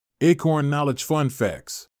Acorn Knowledge Fun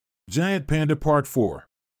Facts. Giant Panda Part 4.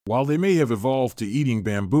 While they may have evolved to eating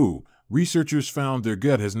bamboo, researchers found their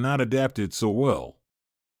gut has not adapted so well.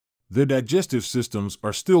 Their digestive systems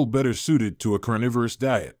are still better suited to a carnivorous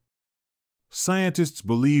diet. Scientists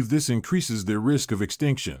believe this increases their risk of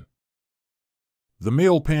extinction. The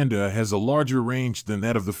male panda has a larger range than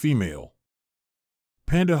that of the female.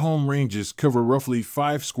 Panda home ranges cover roughly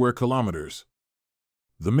 5 square kilometers.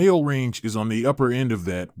 The male range is on the upper end of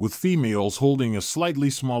that, with females holding a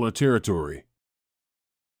slightly smaller territory.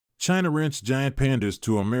 China rents giant pandas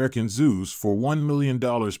to American zoos for $1 million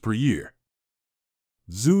per year.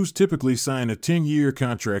 Zoos typically sign a 10-year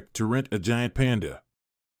contract to rent a giant panda.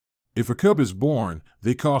 If a cub is born,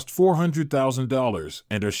 they cost $400,000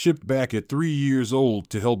 and are shipped back at 3 years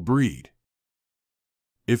old to help breed.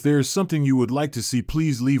 If there is something you would like to see,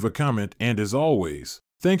 please leave a comment, and as always,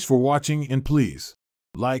 thanks for watching, and please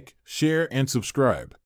like, share, and subscribe.